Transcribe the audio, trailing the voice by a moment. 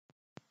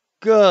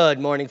Good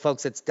morning,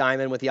 folks. It's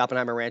Diamond with the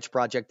Oppenheimer Ranch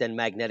Project and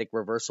Magnetic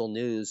Reversal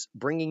News,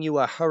 bringing you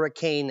a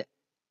Hurricane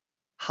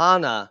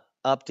Hanna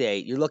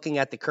update. You're looking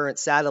at the current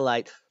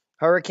satellite.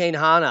 Hurricane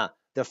Hanna,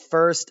 the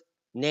first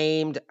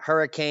named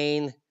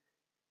hurricane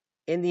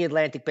in the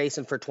Atlantic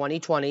Basin for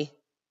 2020.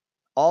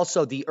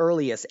 Also, the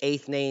earliest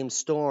eighth named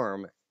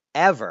storm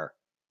ever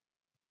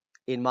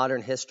in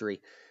modern history.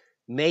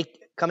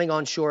 Coming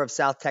on shore of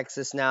South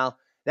Texas now.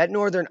 That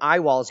northern eye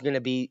wall is going to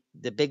be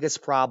the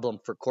biggest problem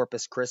for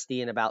Corpus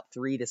Christi in about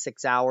 3 to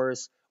 6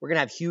 hours. We're going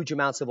to have huge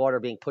amounts of water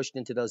being pushed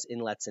into those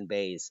inlets and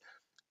bays.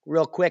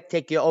 Real quick,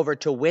 take you over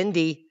to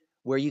Windy,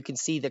 where you can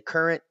see the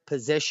current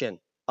position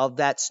of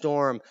that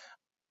storm.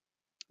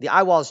 The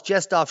eye wall is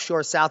just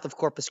offshore south of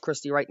Corpus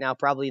Christi right now.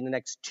 Probably in the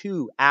next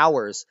 2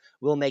 hours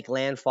will make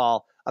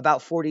landfall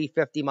about 40,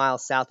 50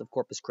 miles south of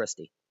Corpus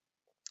Christi,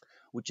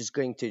 which is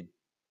going to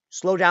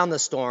slow down the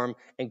storm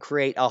and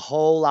create a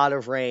whole lot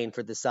of rain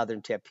for the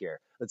southern tip here.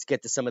 Let's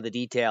get to some of the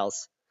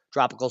details.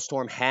 Tropical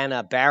storm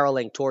Hanna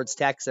barreling towards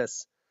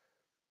Texas.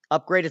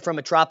 Upgraded from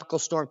a tropical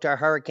storm to a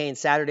hurricane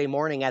Saturday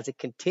morning as it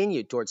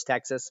continued towards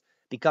Texas,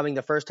 becoming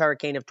the first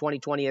hurricane of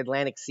 2020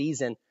 Atlantic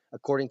season,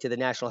 according to the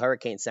National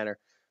Hurricane Center.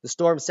 The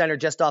storm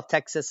centered just off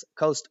Texas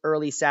coast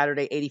early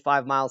Saturday,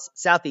 85 miles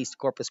southeast of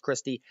Corpus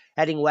Christi,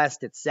 heading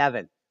west at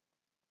 7.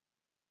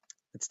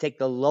 Let's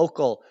take a look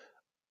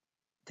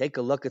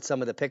at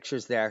some of the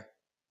pictures there.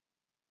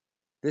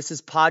 This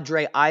is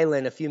Padre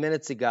Island a few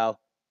minutes ago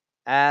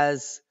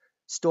as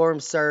storm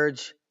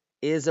surge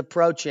is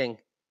approaching.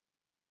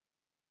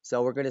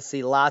 So we're going to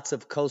see lots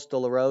of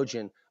coastal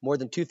erosion. More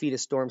than 2 feet of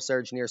storm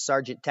surge near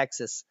Sargent,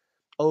 Texas,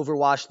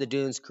 overwashed the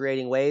dunes,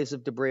 creating waves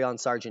of debris on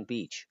Sargent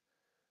Beach.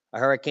 A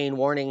hurricane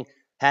warning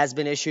has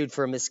been issued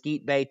for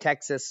Mesquite Bay,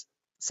 Texas,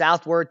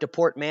 southward to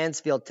Port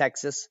Mansfield,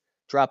 Texas.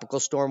 Tropical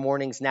storm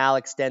warnings now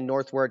extend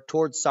northward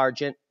towards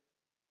Sargent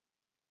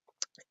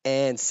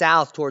and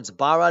south towards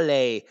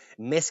Barale,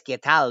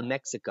 Mezquital,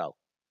 Mexico.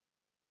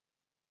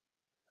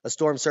 A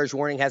storm surge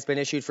warning has been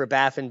issued for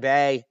Baffin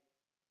Bay,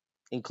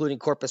 including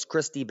Corpus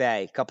Christi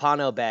Bay,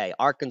 Capano Bay,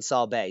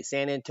 Arkansas Bay,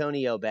 San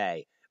Antonio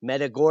Bay,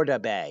 Matagorda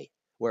Bay,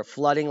 where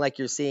flooding like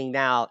you're seeing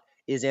now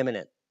is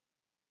imminent.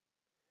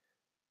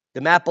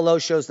 The map below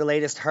shows the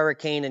latest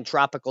hurricane and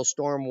tropical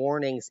storm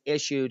warnings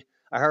issued.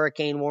 A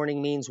hurricane warning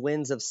means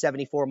winds of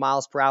 74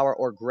 miles per hour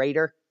or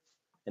greater,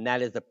 and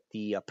that is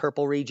the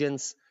purple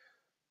regions.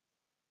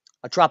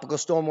 A tropical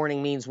storm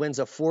warning means winds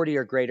of 40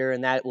 or greater,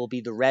 and that will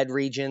be the red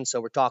region.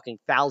 So we're talking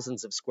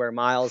thousands of square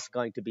miles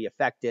going to be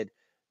affected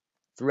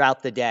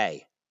throughout the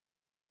day.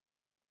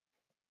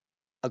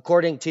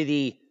 According to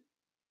the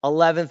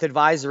 11th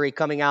advisory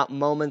coming out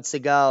moments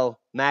ago,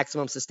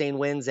 maximum sustained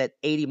winds at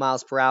 80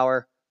 miles per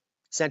hour,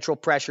 central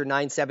pressure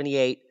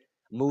 978,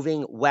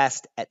 moving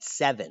west at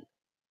 7.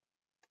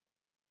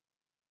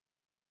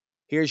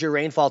 Here's your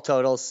rainfall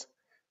totals.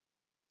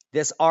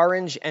 This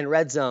orange and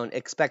red zone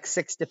expects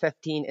 6 to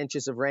 15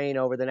 inches of rain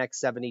over the next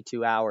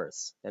 72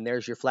 hours. And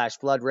there's your flash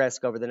flood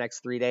risk over the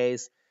next 3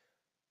 days,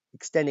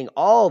 extending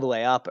all the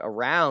way up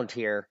around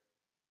here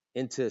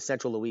into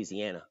central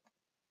Louisiana.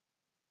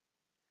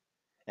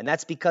 And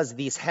that's because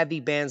these heavy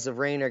bands of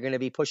rain are going to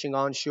be pushing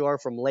onshore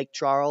from Lake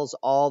Charles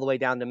all the way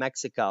down to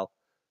Mexico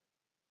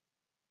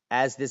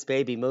as this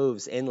baby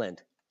moves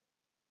inland.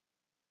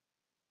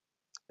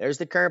 There's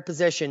the current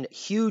position.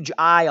 Huge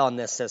eye on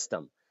this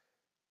system.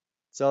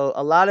 So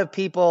a lot of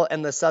people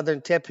in the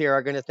southern tip here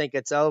are going to think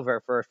it's over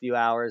for a few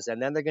hours,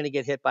 and then they're going to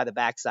get hit by the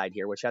backside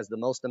here, which has the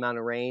most amount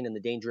of rain and the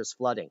dangerous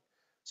flooding.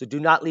 So do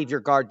not leave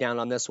your guard down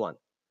on this one.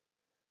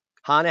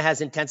 Hanna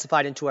has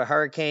intensified into a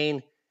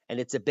hurricane,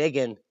 and it's a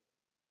biggin.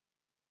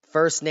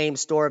 First name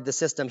store of the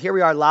system. Here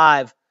we are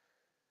live.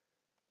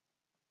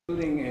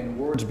 Including in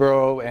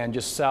Woodsboro and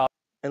just south.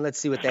 And let's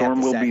see what they have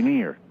to say. Storm will be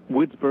near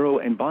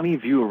Woodsboro and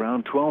Bonnyview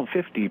around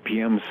 12:50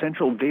 p.m.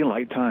 Central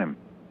Daylight Time.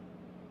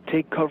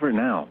 Take cover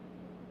now.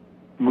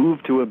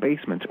 Move to a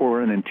basement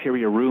or an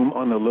interior room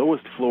on the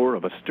lowest floor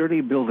of a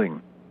sturdy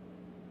building.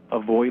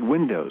 Avoid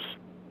windows.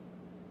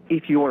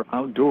 If you are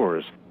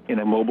outdoors, in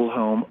a mobile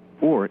home,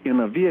 or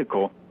in a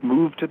vehicle,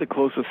 move to the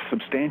closest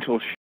substantial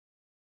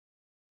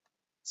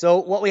So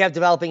what we have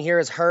developing here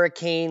is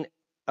hurricane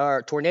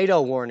or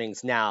tornado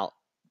warnings now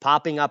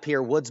popping up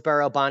here.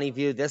 Woodsboro,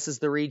 Bonnyview. This is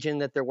the region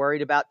that they're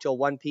worried about till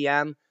 1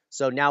 p.m.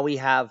 So now we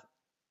have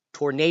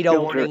tornado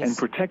warnings and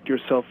protect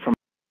yourself from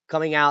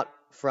coming out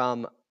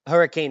from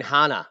Hurricane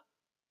Hanna.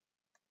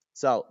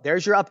 So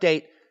there's your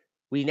update.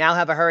 We now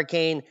have a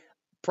hurricane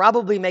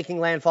probably making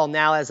landfall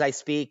now as I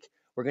speak.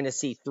 We're going to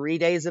see 3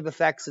 days of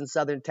effects in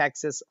southern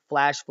Texas,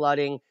 flash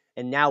flooding,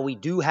 and now we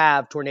do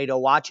have tornado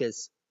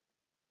watches.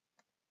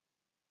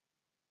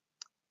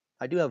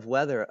 I do have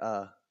weather.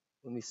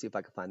 Let me see if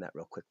I can find that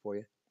real quick for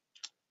you.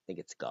 I think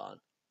it's gone.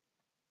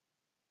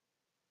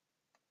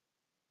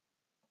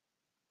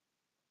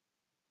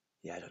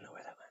 Yeah, I don't know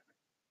where that went.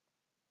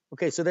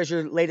 Okay, so there's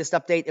your latest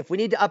update. If we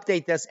need to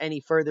update this any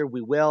further,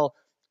 we will.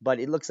 But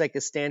it looks like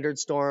a standard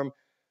storm,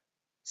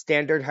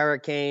 standard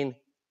hurricane,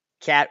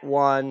 Cat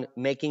 1,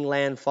 making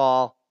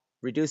landfall,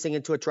 reducing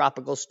into a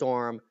tropical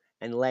storm,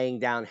 and laying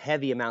down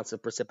heavy amounts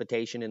of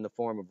precipitation in the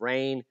form of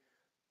rain,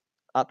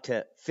 up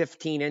to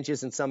 15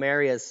 inches in some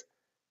areas.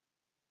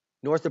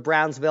 North of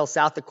Brownsville,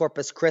 south of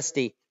Corpus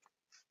Christi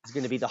is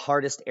going to be the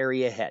hardest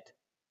area hit.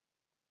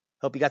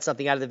 Hope you got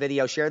something out of the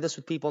video. Share this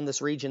with people in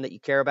this region that you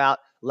care about,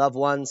 loved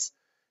ones.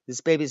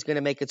 This baby is going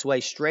to make its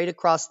way straight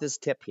across this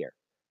tip here.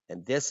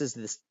 And this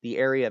is the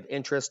area of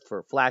interest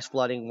for flash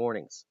flooding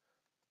warnings.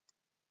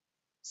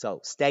 So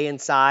stay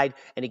inside.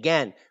 And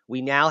again,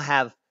 we now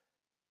have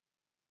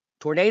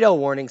tornado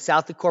warning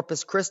south of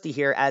Corpus Christi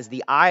here as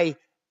the eye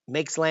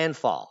makes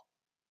landfall.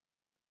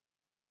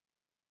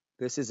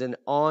 This is an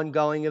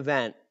ongoing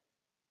event.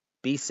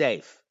 Be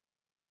safe.